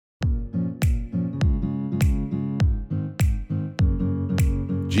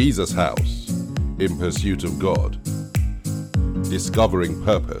Jesus House, in pursuit of God, discovering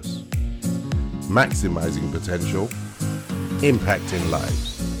purpose, maximizing potential, impacting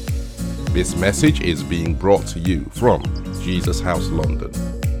lives. This message is being brought to you from Jesus House London.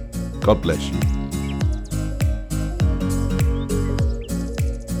 God bless you.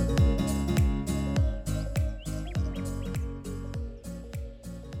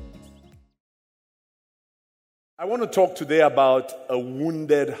 I want to talk today about a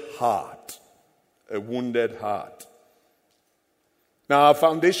wounded heart. A wounded heart. Now, our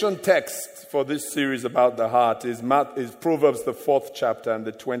foundation text for this series about the heart is Proverbs, the 4th chapter and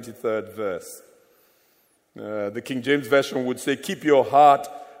the 23rd verse. The King James Version would say, "Keep your heart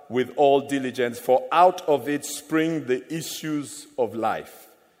with all diligence, for out of it spring the issues of life."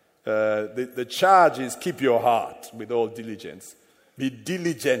 The charge is keep your heart with all diligence. Be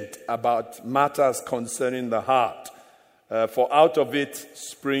diligent about matters concerning the heart, for out of it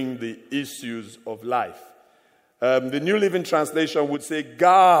spring the issues of life. The New Living Translation would say,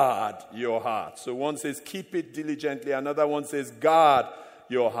 guard your heart. So one says, keep it diligently. Another one says, guard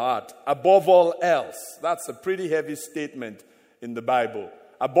your heart. Above all else. That's a pretty heavy statement in the Bible.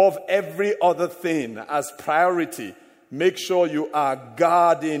 Above every other thing, as priority, make sure you are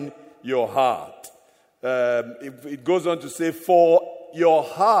guarding your heart. It goes on to say, for your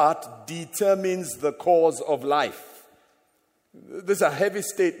heart determines the cause of life. These are heavy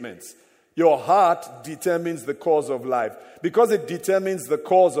statements. Your heart determines the cause of life. Because it determines the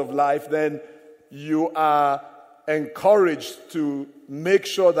cause of life, then you are encouraged to make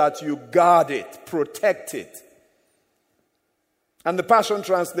sure that you guard it, protect it. And the Passion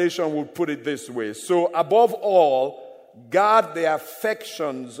Translation would put it this way. So above all, guard the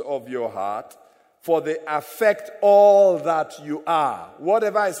affections of your heart, for they affect all that you are.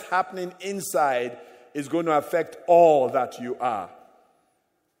 Whatever is happening inside is going to affect all that you are.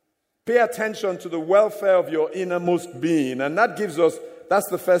 Pay attention to the welfare of your innermost being. And that's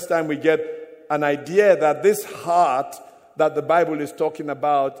the first time we get an idea that this heart that the Bible is talking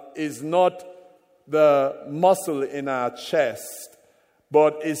about is not the muscle in our chest,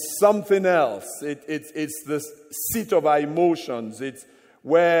 but is something else. It's the seat of our emotions. It's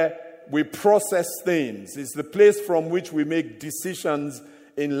where we process things. It's the place from which we make decisions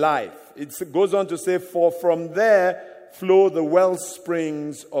in life. It goes on to say, for from there flow the well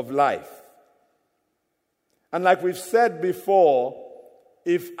springs of life. And like we've said before,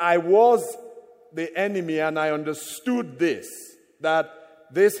 if I was the enemy and I understood this, that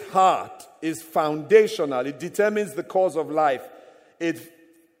this heart is foundational, it determines the cause of life,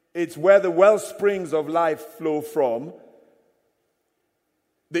 it's where the well springs of life flow from,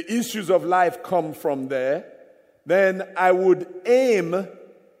 the issues of life come from there, then I would aim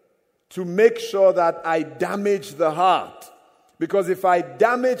to make sure that I damage the heart. Because if I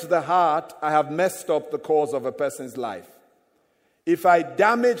damage the heart, I have messed up the cause of a person's life. If I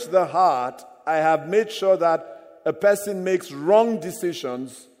damage the heart, I have made sure that a person makes wrong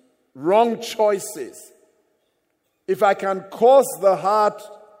decisions, wrong choices. If I can cause the heart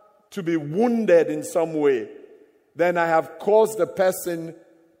to be wounded in some way, then I have caused a person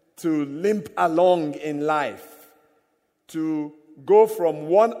to limp along in life, to go from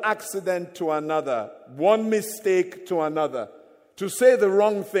one accident to another, one mistake to another, to say the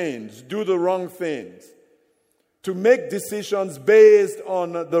wrong things, do the wrong things, to make decisions based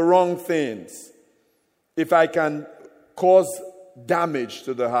on the wrong things, if I can cause damage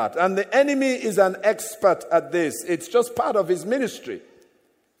to the heart. And the enemy is an expert at this. It's just part of his ministry.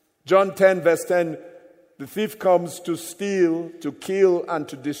 John 10 verse 10, the thief comes to steal, to kill, and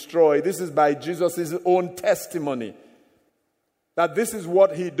to destroy. This is by Jesus' own testimony, that this is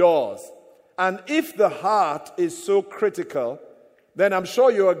what he does. And if the heart is so critical, then I'm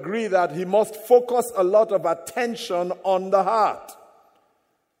sure you agree that he must focus a lot of attention on the heart.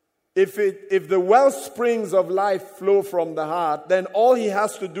 If the well springs of life flow from the heart, then all he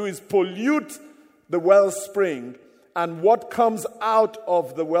has to do is pollute the wellspring, and what comes out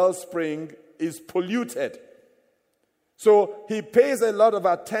of the wellspring is polluted. So he pays a lot of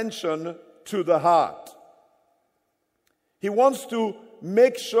attention to the heart. He wants to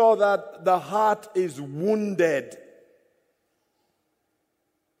make sure that the heart is wounded.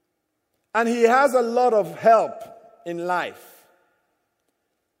 And he has a lot of help in life,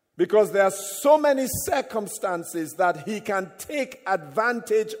 because there are so many circumstances that he can take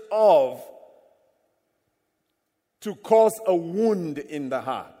advantage of to cause a wound in the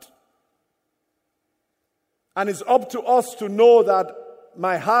heart. And it's up to us to know that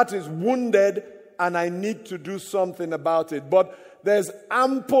my heart is wounded and I need to do something about it. But there's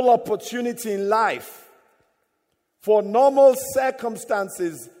ample opportunity in life for normal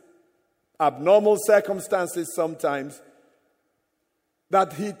circumstances, abnormal circumstances sometimes,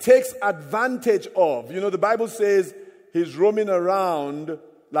 that he takes advantage of. You know, the Bible says he's roaming around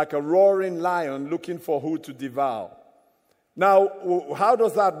like a roaring lion looking for who to devour. Now, how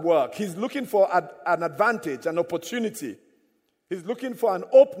does that work? He's looking for an advantage, an opportunity. He's looking for an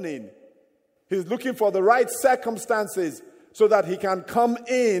opening. He's looking for the right circumstances so that he can come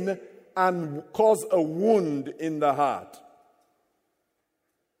in and cause a wound in the heart.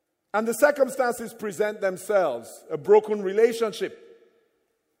 And the circumstances present themselves: a broken relationship,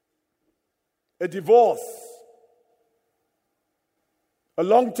 a divorce, a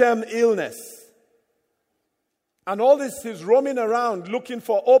long-term illness. And all this, he's roaming around looking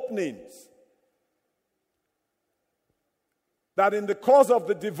for openings. That in the course of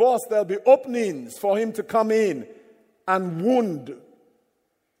the divorce, there'll be openings for him to come in and wound,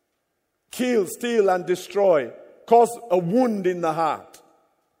 kill, steal, and destroy, cause a wound in the heart.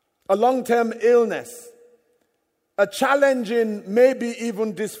 A long-term illness, a challenging, maybe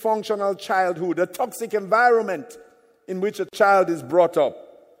even dysfunctional childhood, a toxic environment in which a child is brought up.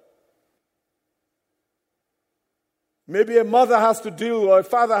 Maybe a mother has to deal, or a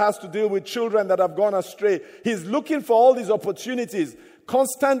father has to deal with children that have gone astray. He's looking for all these opportunities.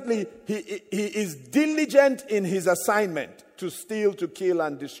 Constantly, he is diligent in his assignment to steal, to kill,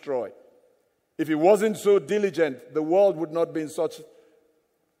 and destroy. If he wasn't so diligent, the world would not be in such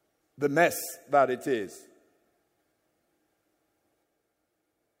the mess that it is.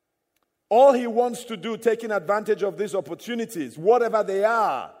 All he wants to do, taking advantage of these opportunities, whatever they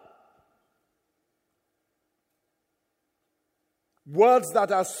are, words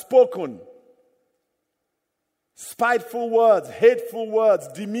that are spoken, spiteful words, hateful words,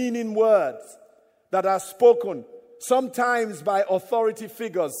 demeaning words that are spoken, sometimes by authority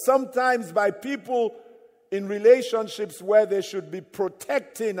figures, sometimes by people in relationships where they should be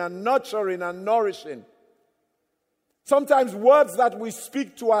protecting and nurturing and nourishing. Sometimes words that we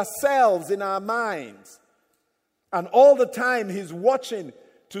speak to ourselves in our minds. And all the time he's watching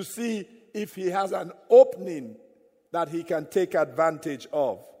to see if he has an opening that he can take advantage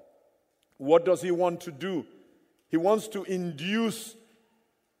of. What does he want to do? He wants to induce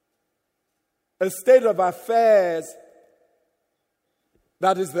a state of affairs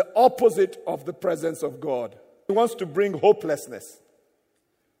that is the opposite of the presence of God. He wants to bring hopelessness.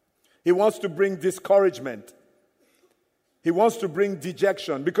 He wants to bring discouragement. He wants to bring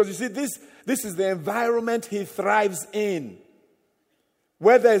dejection. Because you see, this is the environment he thrives in.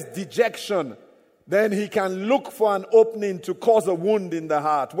 Where there's dejection, then he can look for an opening to cause a wound in the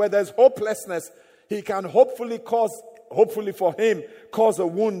heart. Where there's hopelessness, he can hopefully for him, cause a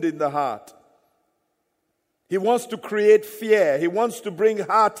wound in the heart. He wants to create fear. He wants to bring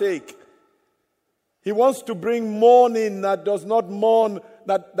heartache. He wants to bring mourning that does not mourn,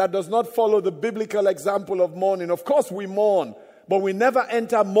 that does not follow the biblical example of mourning. Of course we mourn, but we never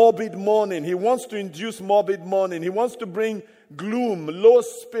enter morbid mourning. He wants to induce morbid mourning. He wants to bring gloom, low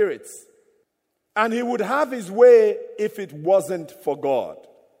spirits. And he would have his way if it wasn't for God.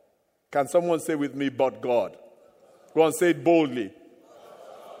 Can someone say with me, but God? Go and say it boldly.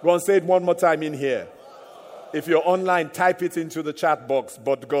 Go and say it one more time in here. If you're online, type it into the chat box,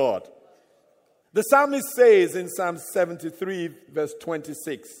 but God. The psalmist says in Psalm 73, verse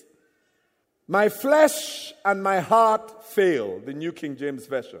 26, my flesh and my heart fail, the New King James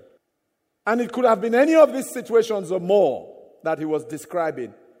Version. And it could have been any of these situations or more that he was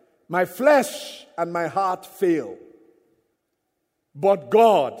describing. My flesh and my heart fail, but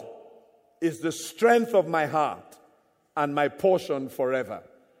God is the strength of my heart and my portion forever.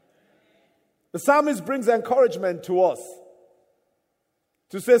 The psalmist brings encouragement to us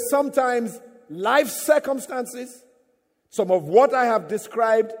to say sometimes life circumstances, some of what I have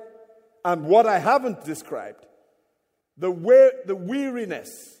described and what I haven't described, the weariness,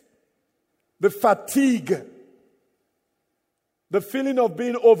 the fatigue, the feeling of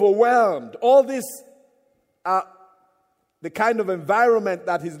being overwhelmed, all these are the kind of environment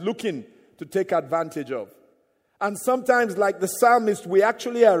that he's looking to take advantage of. And sometimes, like the psalmist, we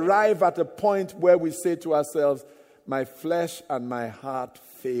actually arrive at a point where we say to ourselves, my flesh and my heart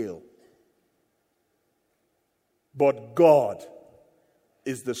fail. But God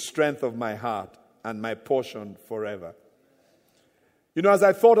is the strength of my heart and my portion forever. You know, as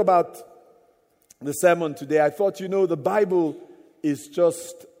I thought about the sermon today, I thought, the Bible is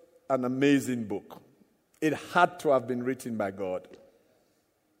just an amazing book. It had to have been written by God.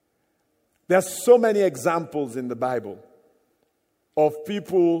 There's so many examples in the Bible of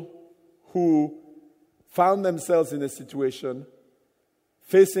people who found themselves in a situation,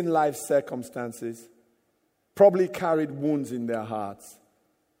 facing life circumstances, probably carried wounds in their hearts.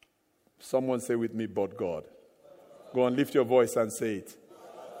 Someone say with me, but God. Go on, lift your voice and say it.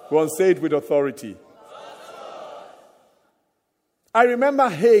 Go on, say it with authority. I remember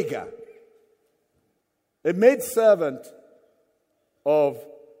Hagar, a maidservant of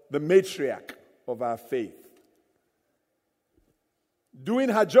the matriarch of our faith, doing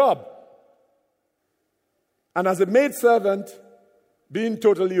her job. And as a maidservant, being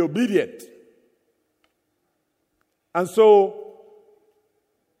totally obedient. And so,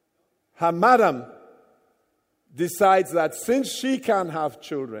 her madam decides that since she can't have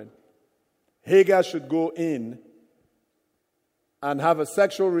children, Hagar should go in and have a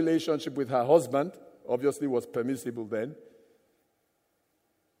sexual relationship with her husband, obviously was permissible then,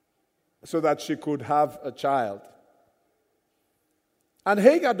 so that she could have a child. And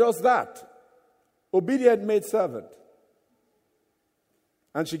Hagar does that. Obedient maidservant.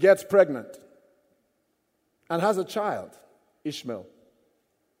 And she gets pregnant and has a child, Ishmael.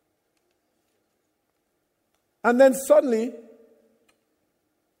 And then suddenly,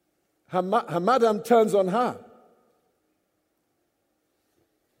 her madam turns on her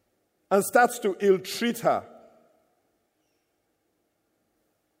and starts to ill-treat her.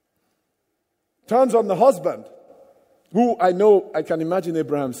 Turns on the husband, who I can imagine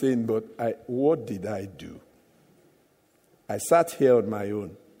Abraham saying, but what did I do? I sat here on my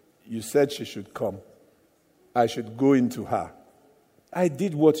own. You said she should come. I should go into her. I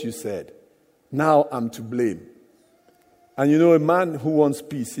did what you said. Now I'm to blame. And a man who wants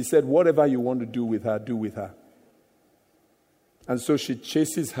peace, he said, whatever you want to do with her, do with her. And so she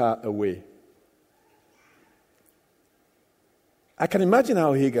chases her away. I can imagine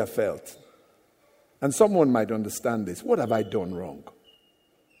how Hagar felt. And someone might understand this. What have I done wrong?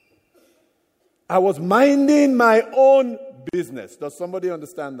 I was minding my own business. Does somebody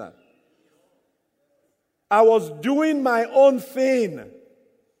understand that? I was doing my own thing.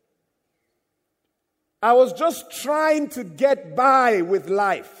 I was just trying to get by with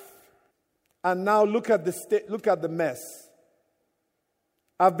life. And now look at the mess.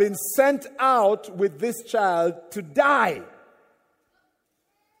 I've been sent out with this child to die.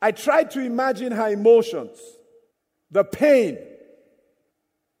 I tried to imagine her emotions, the pain,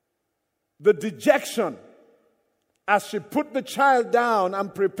 the dejection, as she put the child down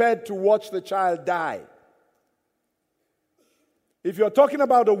and prepared to watch the child die. If you're talking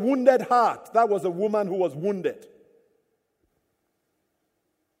about a wounded heart, that was a woman who was wounded.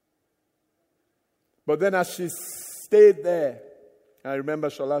 But then as she stayed there, I remember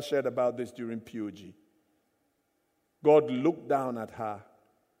Shola shared about this during POG, God looked down at her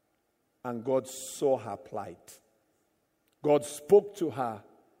and God saw her plight. God spoke to her.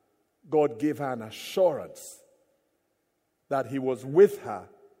 God gave her an assurance that He was with her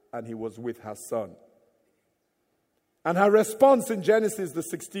and He was with her son. And her response in Genesis, the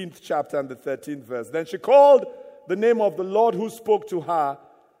 16th chapter and the 13th verse, then she called the name of the Lord who spoke to her,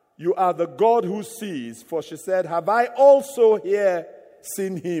 you are the God who sees. For she said, have I also here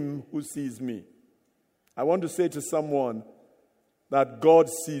seen Him who sees me? I want to say to someone that God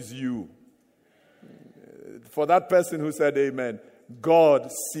sees you. For that person who said amen, God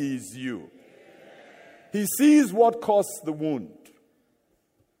sees you. He sees what caused the wound.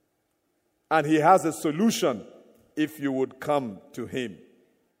 And He has a solution if you would come to Him.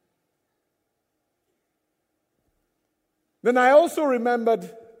 Then I also remembered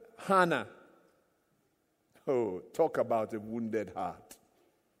Hannah. Oh, talk about a wounded heart.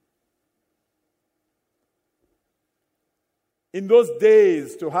 In those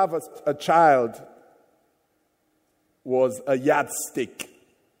days, to have a child was a yardstick,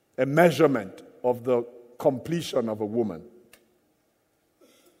 a measurement of the completion of a woman.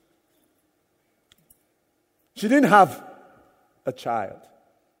 She didn't have a child.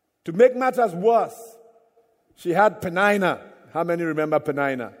 To make matters worse, she had Peninnah. How many remember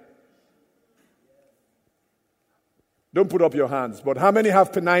Peninnah? Don't put up your hands, but how many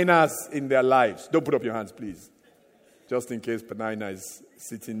have Peninnahs in their lives? Don't put up your hands, please. Just in case Peninnah is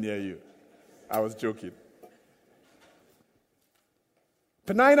sitting near you. I was joking.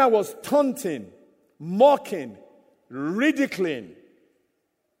 Peninnah was taunting, mocking, ridiculing.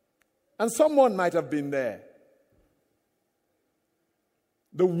 And someone might have been there.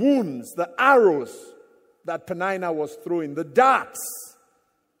 The wounds, the arrows that Peninnah was throwing, the darts.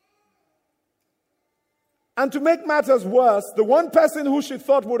 And to make matters worse, the one person who she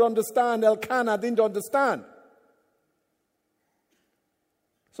thought would understand, Elkanah, didn't understand.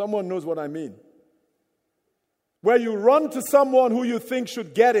 Someone knows what I mean. Where you run to someone who you think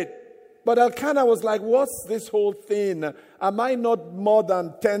should get it, But Elkanah was like, what's this whole thing? Am I not more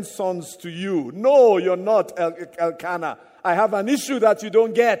than 10 sons to you? No, you're not, Elkanah. I have an issue that you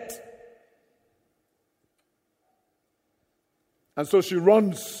don't get. And so she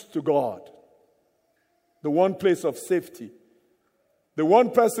runs to God, the one place of safety, the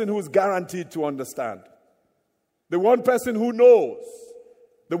one person who's guaranteed to understand, the one person who knows,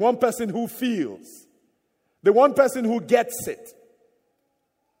 the one person who feels, the one person who gets it.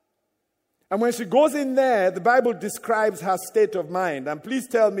 And when she goes in there, the Bible describes her state of mind. And please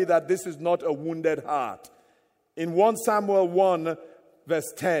tell me that this is not a wounded heart. In 1 Samuel 1,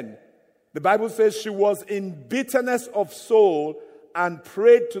 verse 10, the Bible says she was in bitterness of soul and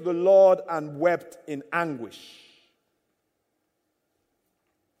prayed to the Lord and wept in anguish.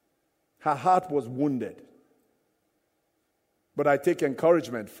 Her heart was wounded. But I take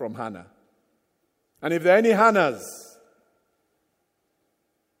encouragement from Hannah. And if there are any Hannahs,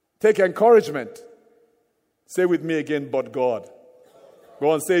 take encouragement. Say with me again, but God.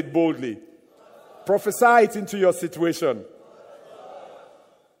 Go on, say it boldly. Prophesy it into your situation.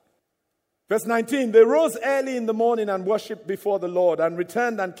 Verse 19, they rose early in the morning and worshipped before the Lord and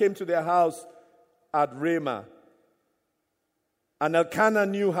returned and came to their house at Ramah. And Elkanah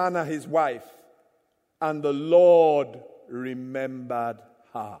knew Hannah his wife, and the Lord remembered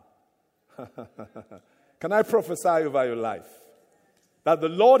her. Can I prophesy over your life? That the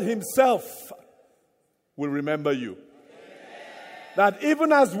Lord himself will remember you. Amen. That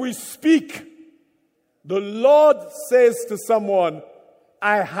even as we speak, the Lord says to someone,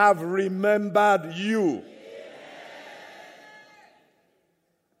 I have remembered you. Amen.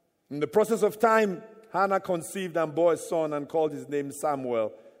 In the process of time, Hannah conceived and bore a son and called his name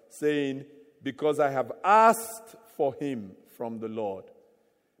Samuel, saying, because I have asked for him from the Lord.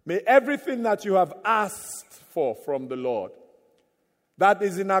 May everything that you have asked for from the Lord, that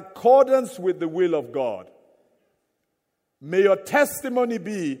is in accordance with the will of God, may your testimony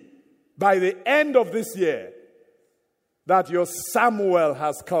be, by the end of this year, that your Samuel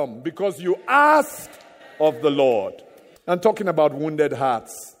has come because you asked of the Lord. I'm talking about wounded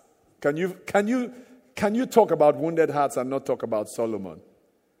hearts. Can you talk about wounded hearts and not talk about Solomon?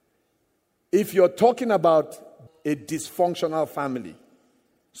 If you're talking about a dysfunctional family,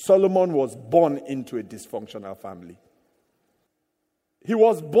 Solomon was born into a dysfunctional family. He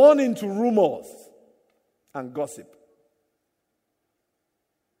was born into rumors and gossip.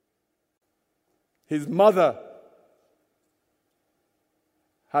 His mother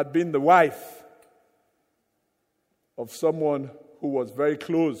had been the wife of someone who was very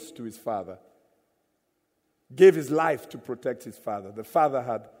close to his father, gave his life to protect his father. The father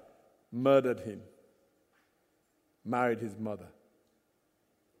had murdered him, married his mother.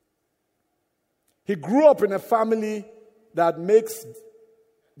 He grew up in a family that makes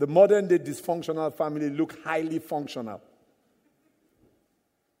the modern-day dysfunctional family look highly functional.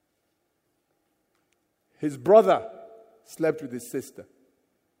 His brother slept with his sister.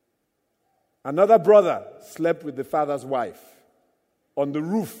 Another brother slept with the father's wife on the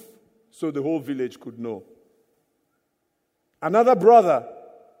roof so the whole village could know. Another brother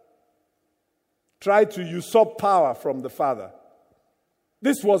tried to usurp power from the father.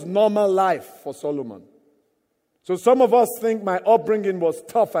 This was normal life for Solomon. So some of us think my upbringing was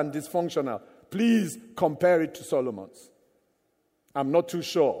tough and dysfunctional. Please compare it to Solomon's. I'm not too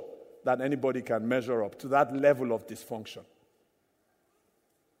sure that anybody can measure up to that level of dysfunction.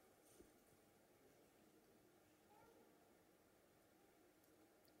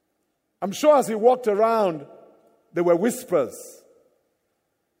 I'm sure as he walked around, there were whispers.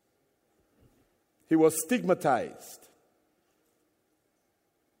 He was stigmatized.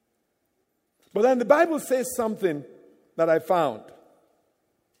 But then the Bible says something that I found.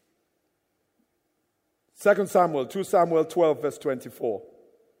 2 Samuel 12, verse 24.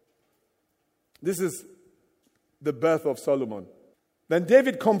 This is the birth of Solomon. Then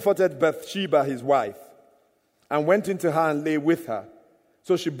David comforted Bathsheba, his wife, and went into her and lay with her.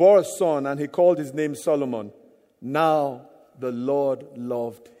 So she bore a son, and he called his name Solomon. Now the Lord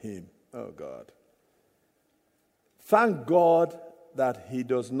loved him. Oh, God. Thank God that he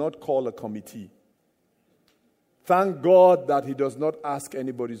does not call a committee. Thank God that he does not ask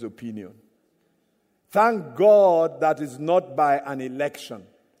anybody's opinion. Thank God that is not by an election.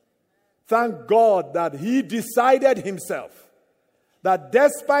 Thank God that he decided himself that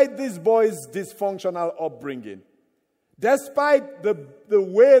despite this boy's dysfunctional upbringing, despite the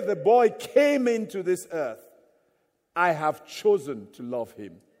way the boy came into this earth, I have chosen to love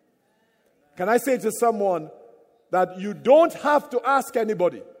him. Can I say to someone that you don't have to ask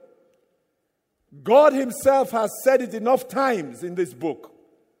anybody? God himself has said it enough times in this book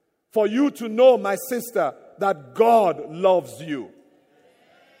for you to know, my sister, that God loves you.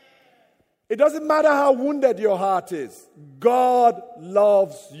 It doesn't matter how wounded your heart is. God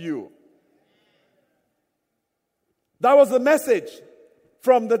loves you. That was the message.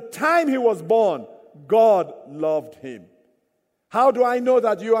 From the time he was born, God loved him. How do I know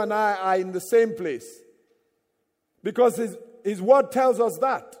that you and I are in the same place? Because his word tells us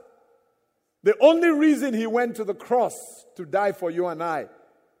that. The only reason he went to the cross to die for you and I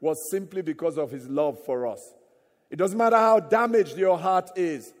was simply because of his love for us. It doesn't matter how damaged your heart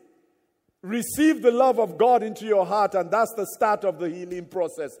is. Receive the love of God into your heart, and that's the start of the healing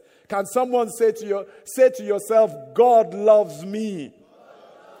process. Can someone say to yourself, God loves me?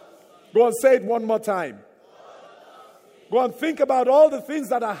 Go and say it one more time. Go and think about all the things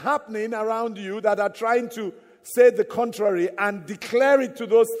that are happening around you that are trying to say the contrary, and declare it to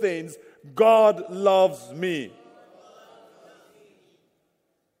those things. God loves me.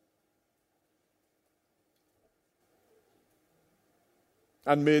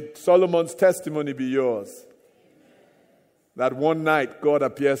 And may Solomon's testimony be yours. That one night God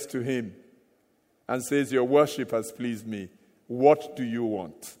appears to him and says, your worship has pleased me. What do you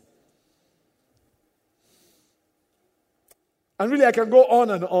want? And really I can go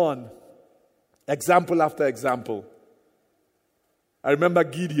on and on. Example after example. I remember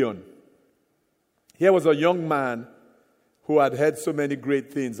Gideon. Here was a young man who had heard so many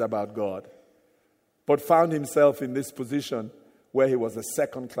great things about God, but found himself in this position where he was a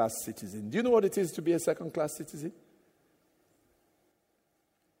second-class citizen. Do you know what it is to be a second-class citizen?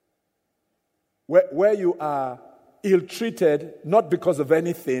 Where you are ill-treated, not because of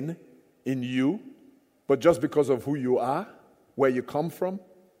anything in you, but just because of who you are, where you come from.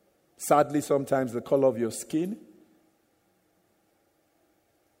 Sadly, sometimes the color of your skin.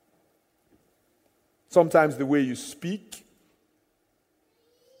 Sometimes the way you speak.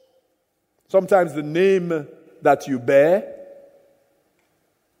 Sometimes the name that you bear.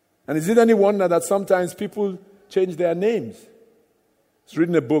 And is it any wonder that sometimes people change their names? I was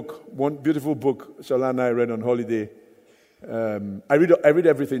reading a book, one beautiful book Shola and I read on holiday. I read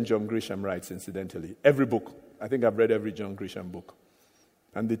everything John Grisham writes, incidentally. Every book. I think I've read every John Grisham book.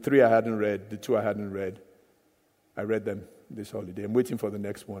 And the 3 I hadn't read, the 2 I hadn't read, I read them this holiday. I'm waiting for the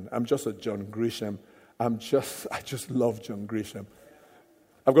next one. I'm just a John Grisham. I just love John Grisham.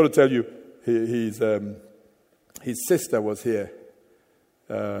 I've got to tell you, his sister was here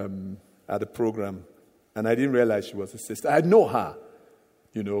at a program, and I didn't realize she was a sister. I know her.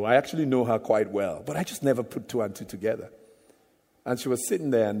 I actually know her quite well, but I just never put 2 and 2 together. And she was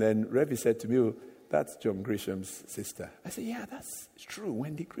sitting there, and then Revi said to me, oh, that's John Grisham's sister. I said, yeah, that's true,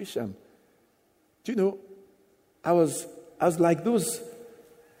 Wendy Grisham. Do you know, I was like those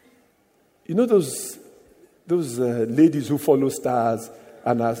ladies who follow stars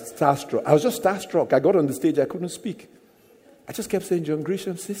and are starstruck. I was just starstruck. I got on the stage, I couldn't speak. I just kept saying, John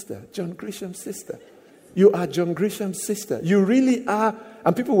Grisham's sister, John Grisham's sister. You are John Grisham's sister. You really are.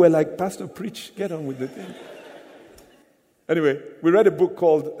 And people were like, Pastor, preach, get on with the thing. Anyway, we read a book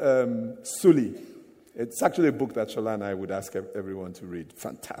called Sully. It's actually a book that Shola and I would ask everyone to read.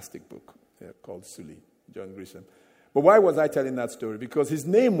 Fantastic book called Sully, John Grisham. But why was I telling that story? Because his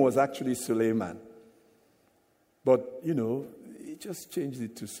name was actually Suleiman. But, he just changed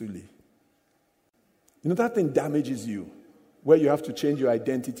it to Sully. That thing damages you, where you have to change your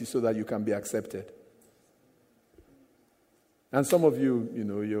identity so that you can be accepted. And some of you,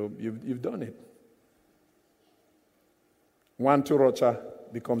 you've done it. Wantu Rocha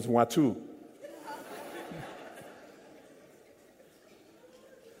becomes Watu.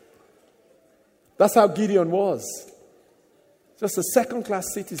 That's how Gideon was. Just a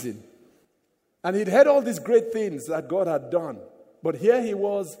second-class citizen. And he'd heard all these great things that God had done. But here he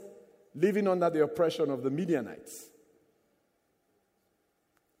was living under the oppression of the Midianites.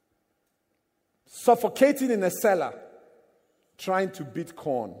 Suffocating in a cellar, trying to beat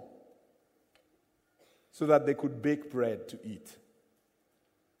corn so that they could bake bread to eat.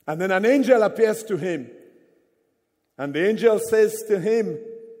 And then an angel appears to him. And the angel says to him,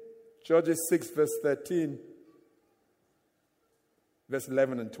 Judges 6, verse 13, verse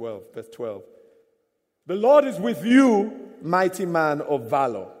 11 and 12, verse 12. The Lord is with you, mighty man of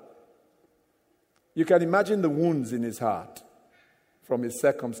valor. You can imagine the wounds in his heart from his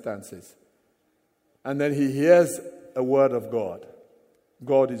circumstances. And then he hears a word of God.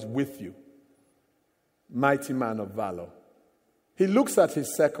 God is with you, mighty man of valor. He looks at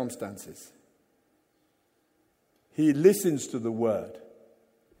his circumstances. He listens to the word.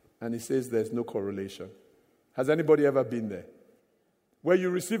 And he says there's no correlation. Has anybody ever been there? Where you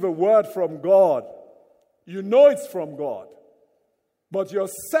receive a word from God, you know it's from God. But your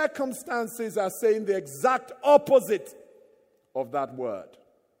circumstances are saying the exact opposite of that word.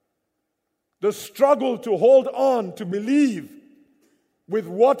 The struggle to hold on, to believe with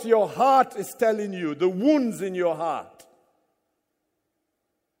what your heart is telling you, the wounds in your heart.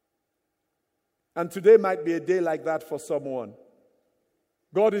 And today might be a day like that for someone.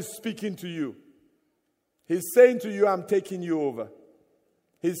 God is speaking to you. He's saying to you, I'm taking you over.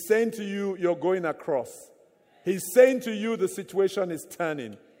 He's saying to you, you're going across. He's saying to you, the situation is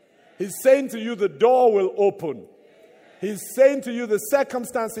turning. He's saying to you, the door will open. He's saying to you, the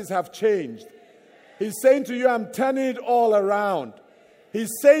circumstances have changed. He's saying to you, I'm turning it all around. He's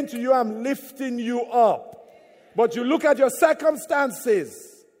saying to you, I'm lifting you up. But you look at your circumstances,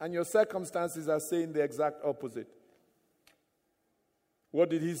 and your circumstances are saying the exact opposite. What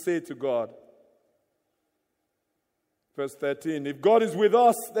did he say to God? Verse 13, if God is with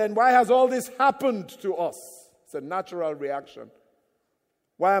us, then why has all this happened to us? It's a natural reaction.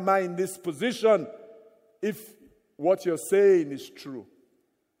 Why am I in this position if what you're saying is true?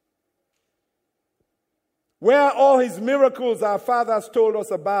 Where are all his miracles our fathers told us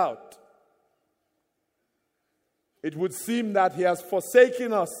about? It would seem that he has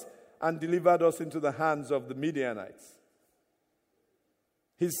forsaken us and delivered us into the hands of the Midianites.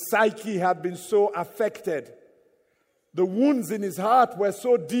 His psyche had been so affected. The wounds in his heart were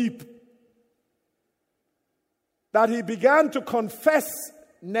so deep that he began to confess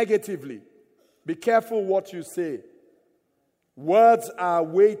negatively. Be careful what you say. Words are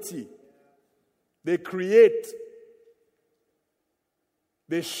weighty. They create.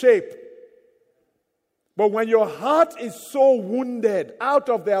 They shape. But when your heart is so wounded, out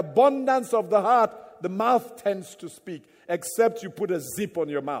of the abundance of the heart, the mouth tends to speak, except you put a zip on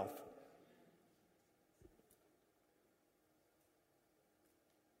your mouth.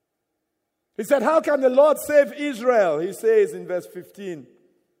 He said, how can the Lord save Israel? He says in verse 15,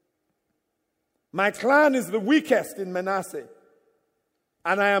 my clan is the weakest in Manasseh,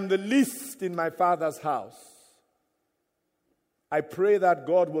 and I am the least in my father's house. I pray that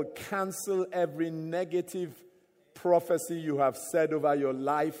God will cancel every negative prophecy you have said over your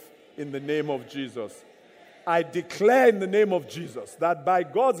life in the name of Jesus. I declare in the name of Jesus that by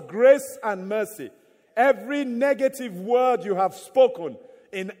God's grace and mercy, every negative word you have spoken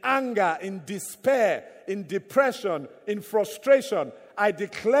in anger, in despair, in depression, in frustration, I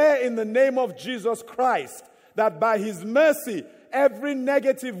declare in the name of Jesus Christ that by his mercy, every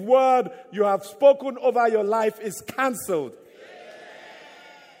negative word you have spoken over your life is canceled.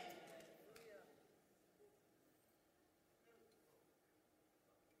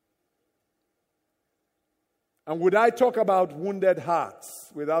 And would I talk about wounded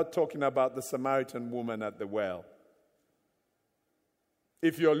hearts without talking about the Samaritan woman at the well?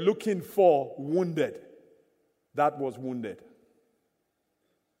 If you're looking for wounded, that was wounded.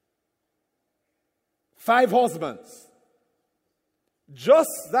 5 husbands. Just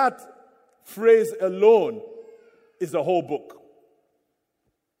that phrase alone is a whole book.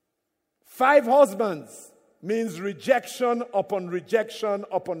 5 husbands means rejection upon rejection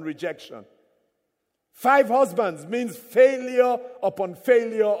upon rejection. 5 husbands means failure upon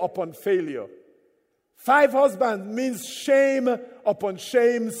failure upon failure. 5 husbands means shame upon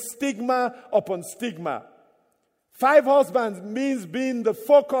shame, stigma upon stigma. 5 husbands means being the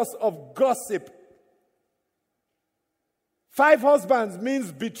focus of gossip. 5 husbands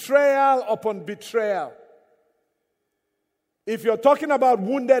means betrayal upon betrayal. If you're talking about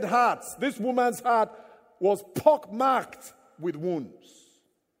wounded hearts, this woman's heart was pockmarked with wounds.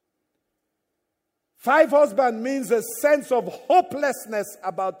 5 husbands means a sense of hopelessness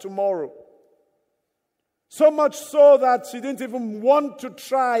about tomorrow. So much so that she didn't even want to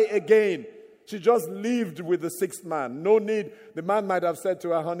try again. She just lived with the 6th man. No need. The man might have said to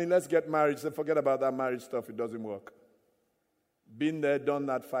her, honey, let's get married. She said, forget about that marriage stuff. It doesn't work. Been there, done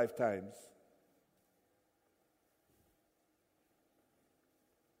that 5 times.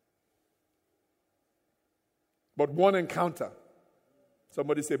 But one encounter.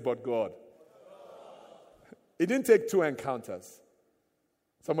 Somebody say, but God. It didn't take 2 encounters.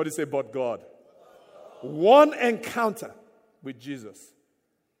 Somebody say, but God. One encounter with Jesus.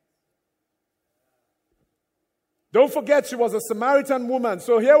 Don't forget, she was a Samaritan woman.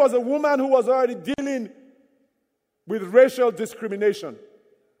 So here was a woman who was already dealing with racial discrimination.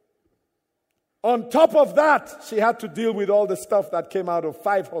 On top of that, she had to deal with all the stuff that came out of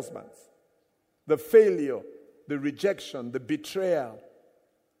 5 husbands. The failure, the rejection, the betrayal.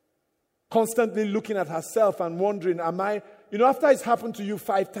 Constantly looking at herself and wondering, am I... You know, after it's happened to you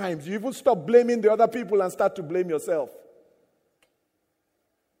 5 times, you even stop blaming the other people and start to blame yourself.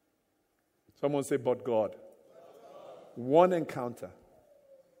 Someone say, but God. One encounter.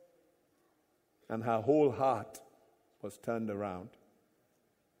 and her whole heart was turned around.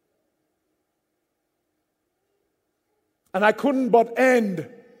 And I couldn't but end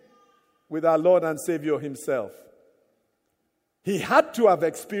with our Lord and Savior himself. He had to have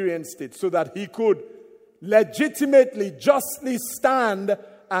experienced it so that he could legitimately, justly stand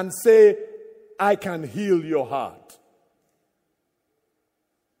and say, I can heal your heart.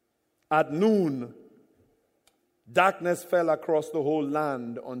 At noon, darkness fell across the whole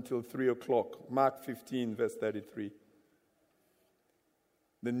land until 3 o'clock. Mark 15, verse 33.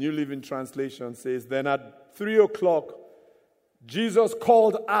 The New Living Translation says, then at 3 o'clock, Jesus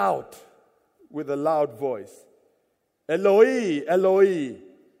called out with a loud voice, Eloi, Eloi,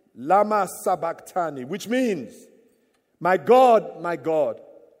 lama sabachthani, which means, my God,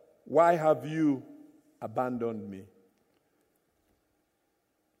 why have you abandoned me?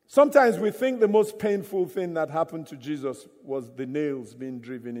 Sometimes we think the most painful thing that happened to Jesus was the nails being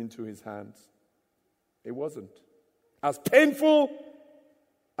driven into his hands. It wasn't. As painful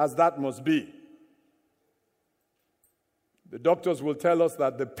as that must be, the doctors will tell us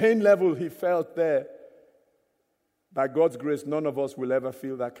that the pain level he felt there, by God's grace, none of us will ever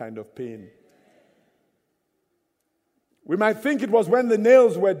feel that kind of pain. We might think it was when the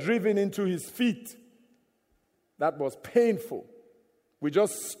nails were driven into his feet. That was painful. We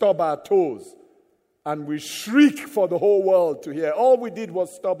just stub our toes and we shriek for the whole world to hear. All we did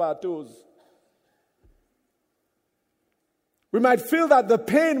was stub our toes. We might feel that the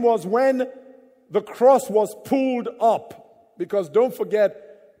pain was when the cross was pulled up. Because don't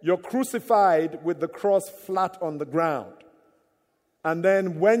forget, you're crucified with the cross flat on the ground. And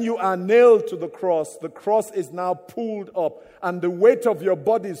then when you are nailed to the cross is now pulled up. And the weight of your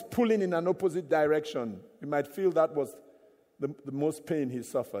body is pulling in an opposite direction. You might feel that was the most pain he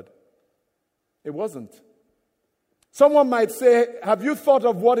suffered. It wasn't. Someone might say, have you thought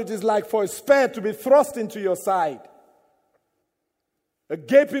of what it is like for a spear to be thrust into your side? A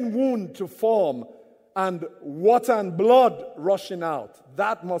gaping wound to form and water and blood rushing out.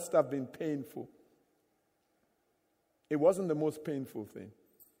 That must have been painful. It wasn't the most painful thing.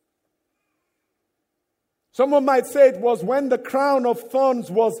 Someone might say it was when the crown of thorns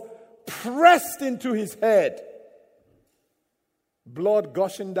was pressed into his head. Blood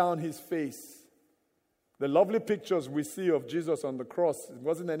gushing down his face. The lovely pictures we see of Jesus on the cross, it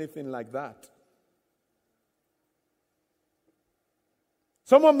wasn't anything like that.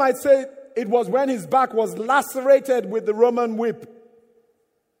 Someone might say it was when his back was lacerated with the Roman whip.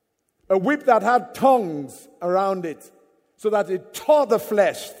 A whip that had tongues around it so that it tore the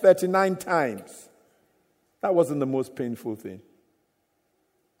flesh 39 times. That wasn't the most painful thing.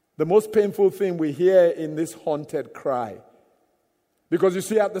 The most painful thing we hear in this haunted cry. Because you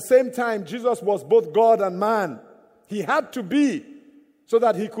see, at the same time, Jesus was both God and man. He had to be so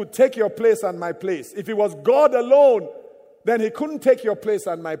that he could take your place and my place. If he was God alone, then he couldn't take your place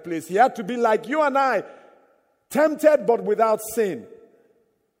and my place. He had to be like you and I, tempted but without sin,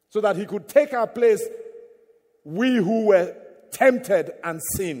 so that he could take our place, we who were tempted and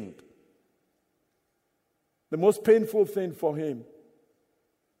sinned. The most painful thing for him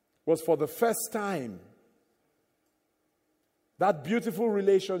was for the first time, that beautiful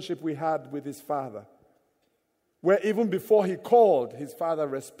relationship we had with his Father, where even before he called, his Father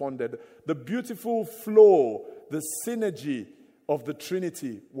responded. The beautiful flow, the synergy of the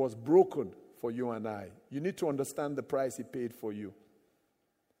Trinity was broken for you and I. You need to understand the price he paid for you.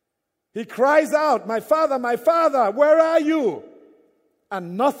 He cries out, my Father, where are you?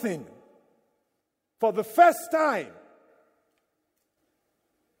 And nothing. For the first time,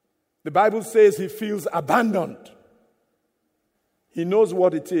 the Bible says he feels abandoned. He knows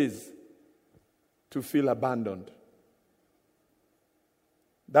what it is to feel abandoned.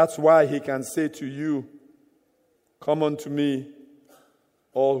 That's why he can say to you, come unto me,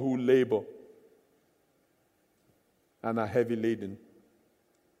 all who labor and are heavy laden,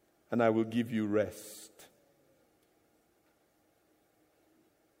 and I will give you rest.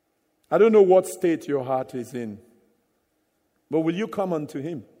 I don't know what state your heart is in, but will you come unto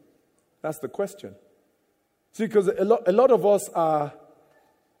him? That's the question. See, because a lot of us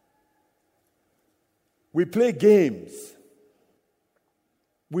we play games.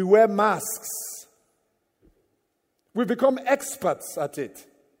 We wear masks. We become experts at it.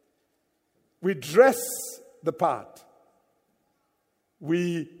 We dress the part.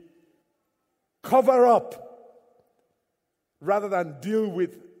 We cover up rather than deal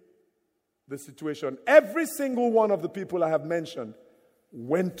with the situation. Every single one of the people I have mentioned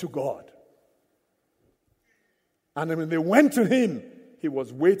went to God. And when they went to him, he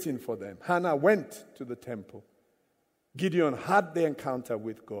was waiting for them. Hannah went to the temple. Gideon had the encounter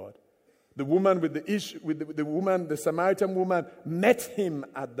with God. The woman with the issue, the Samaritan woman met him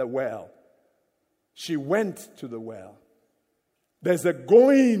at the well. She went to the well. There's a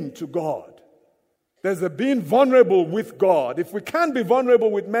going to God. There's a being vulnerable with God. If we can't be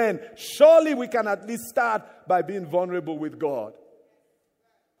vulnerable with men, surely we can at least start by being vulnerable with God.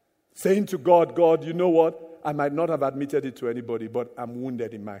 Saying to God, God, you know what? I might not have admitted it to anybody, but I'm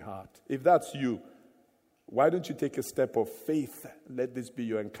wounded in my heart. If that's you, why don't you take a step of faith? Let this be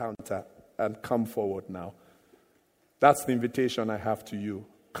your encounter and come forward now. That's the invitation I have to you.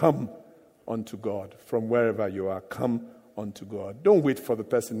 Come unto God from wherever you are. Come unto God. Don't wait for the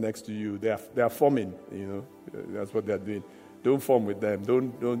person next to you. They are forming, That's what they're doing. Don't form with them.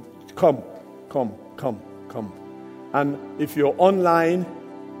 Don't come. And if you're online,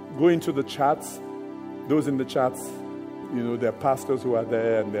 go into the chats. Those in the chats, there are pastors who are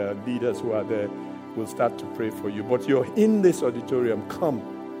there and there are leaders who are there. We'll start to pray for you. But you're in this auditorium. Come.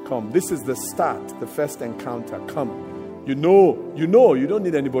 This is the start, the first encounter. Come. You don't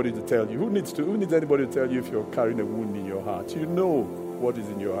need anybody to tell you. Who needs anybody to tell you if you're carrying a wound in your heart? You know what is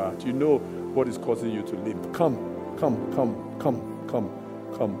in your heart. You know what is causing you to limp. Come.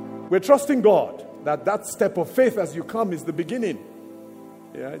 We're trusting God that step of faith as you come is the beginning.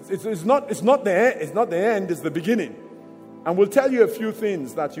 Yeah, it's not the end, it's the beginning. And we'll tell you a few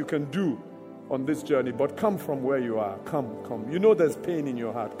things that you can do on this journey, but come from where you are. Come. You know there's pain in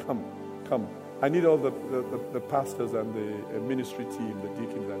your heart. Come. I need all the pastors and the ministry team, the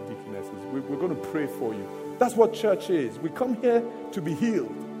deacons and deaconesses. We're going to pray for you. That's what church is. We come here to be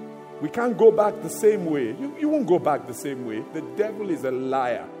healed. We can't go back the same way. You won't go back the same way. The devil is a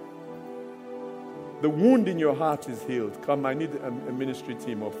liar. The wound in your heart is healed. Come, I need a ministry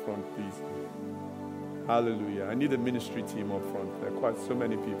team up front, please. Hallelujah. I need a ministry team up front. There are quite so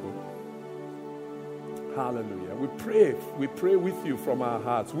many people. Hallelujah. We pray with you from our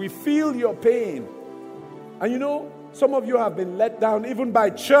hearts. We feel your pain. And some of you have been let down even by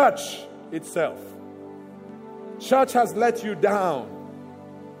church itself. Church has let you down.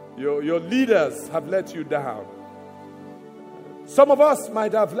 Your leaders have let you down. Some of us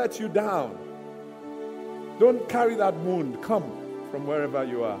might have let you down. Don't carry that wound. Come from wherever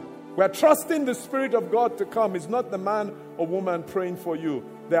you are. We're trusting the Spirit of God to come. It's not the man or woman praying for you.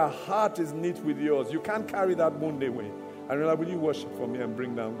 Their heart is knit with yours. You can't carry that wound away. And will you worship for me and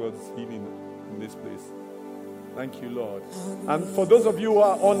bring down God's healing in this place? Thank you, Lord. And for those of you who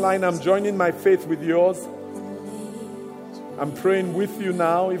are online, I'm joining my faith with yours. I'm praying with you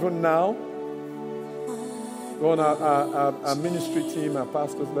now, even now. Go on, our ministry team, our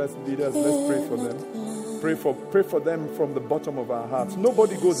pastors, leaders, let's pray for them. Pray for them from the bottom of our hearts.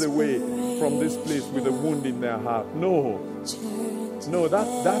 Nobody goes away from this place with a wound in their heart. No,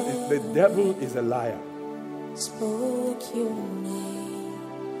 that is the devil is a liar.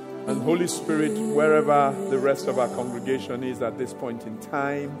 And Holy Spirit, wherever the rest of our congregation is at this point in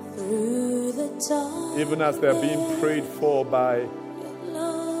time, even as they're being prayed for by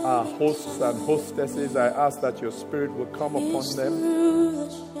our hosts and hostesses, I ask that your Spirit will come upon them.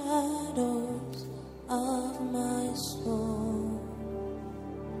 Of my soul,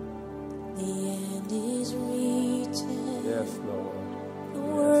 the end is written. Yes, Lord. The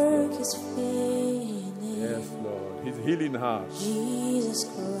work is finished. Yes, Lord. His healing heart. Jesus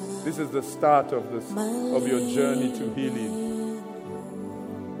Christ. This is the start of your journey to healing.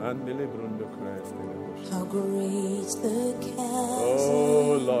 How great the chasm.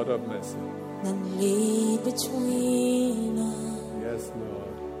 Oh, Lord of mercy. That laid between us. Yes, Lord.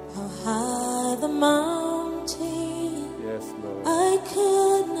 How high the mountain. Yes, Lord. I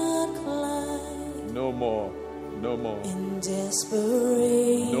could not climb. No more. In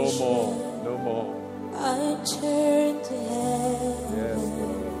desperation. No more. I turned to heaven. Yes,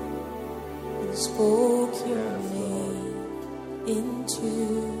 Lord. And spoke your name into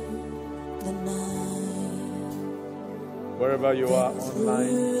the night. Wherever you are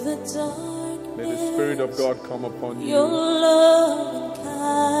online, may the Spirit of God come upon you. Your love and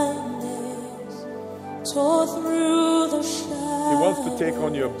kindness tore through the shadows. He wants to take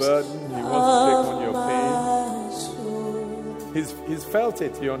on your burden. He wants to take on your pain. He's felt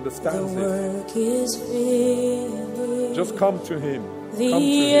it. He understands it. Just come to Him.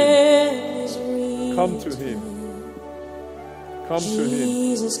 Come to Him. Come to Him.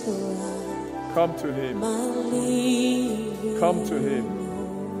 Come to Him. Come to Him.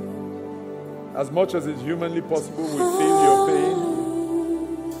 As much as is humanly possible, we feel your pain.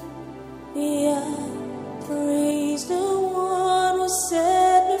 Yeah, praise the one who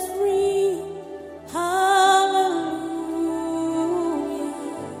set me free. Hallelujah.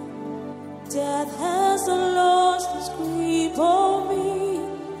 Death has lost its grip on me.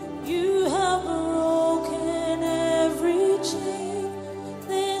 You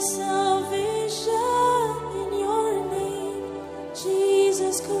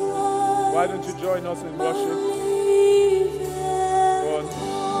Why don't you join us in worship? Go on.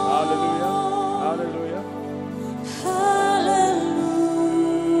 Hallelujah. Hallelujah.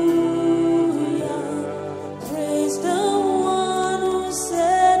 Hallelujah. Praise the one who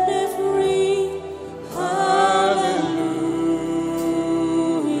set me free.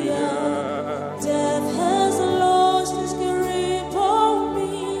 Hallelujah. Death has lost its grip on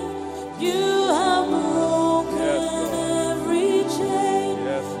me. You have broken every chain.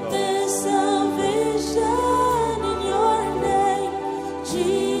 Yes, Lord. There's salvation in your name,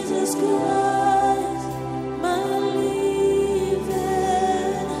 Jesus Christ, my living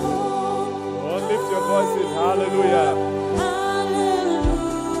hope. Oh, lift your voices. Hallelujah. Hallelujah.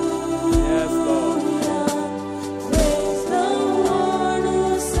 Yes, Lord. Praise the one who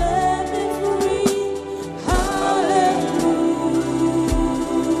set me free.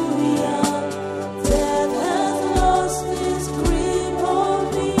 Hallelujah. Death has lost its grip on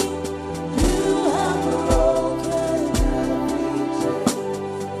me. You have broken every chain.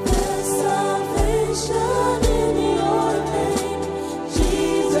 There's salvation in your name,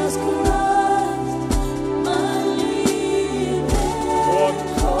 Jesus Christ, my living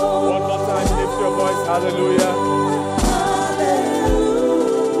One more time, lift your voice. Hallelujah.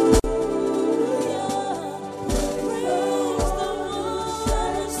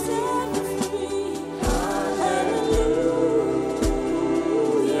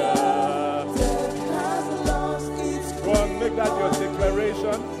 Go on, make that your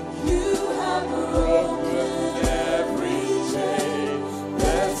declaration. Broken every chain.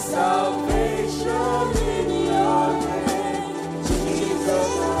 There's salvation in your name, Jesus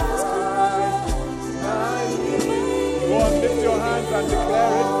Christ, my living. Go on, lift your hands and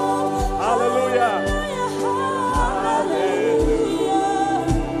declare it. Hallelujah.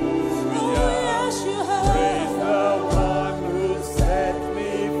 Praise the one who set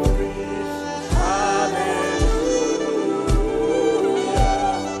me free.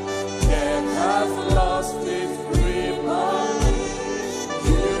 Hallelujah. Death has lost its grip on me.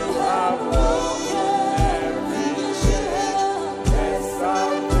 You have broken every chain. There's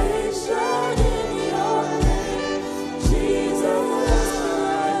salvation in your name, Jesus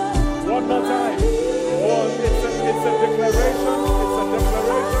Christ. One more time. One, it's a declaration. It's a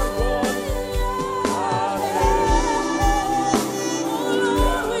declaration. Go on.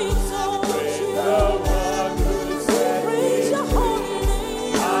 Praise the one who set me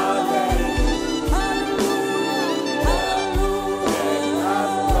free. Hallelujah. Death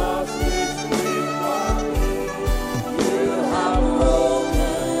has lost its grip on me. You have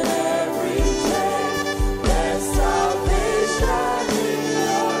broken every chain. There's salvation in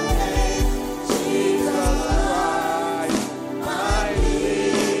your name, Jesus Christ, my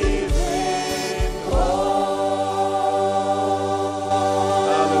living hope.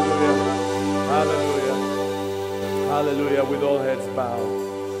 Hallelujah. Hallelujah. Hallelujah. With all heads bowed.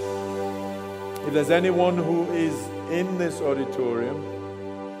 If there's anyone who is in this auditorium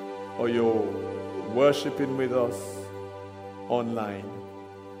or you're worshiping with us online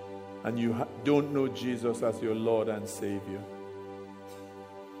and you don't know Jesus as your Lord and Savior,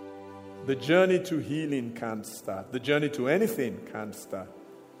 the journey to healing can't start. The journey to anything can't start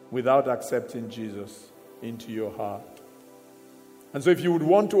without accepting Jesus into your heart. And so if you would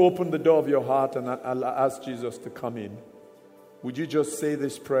want to open the door of your heart and ask Jesus to come in, would you just say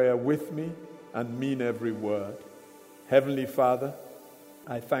this prayer with me and mean every word? Heavenly Father,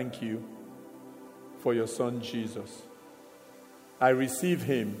 I thank you for your Son Jesus. I receive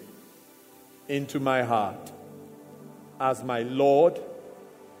him into my heart as my Lord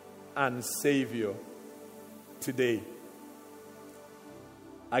and Savior today.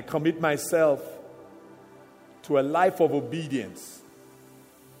 I commit myself to a life of obedience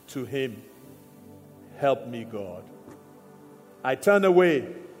to him. Help me, God. I turn away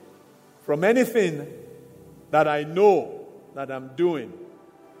from anything that I know that I'm doing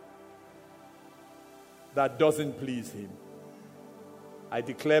that doesn't please him. I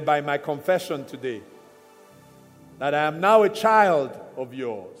declare by my confession today that I am now a child of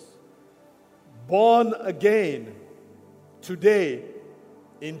yours, born again today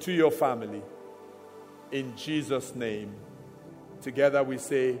into your family. In Jesus' name. Together we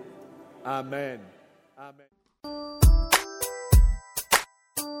say, Amen. Amen.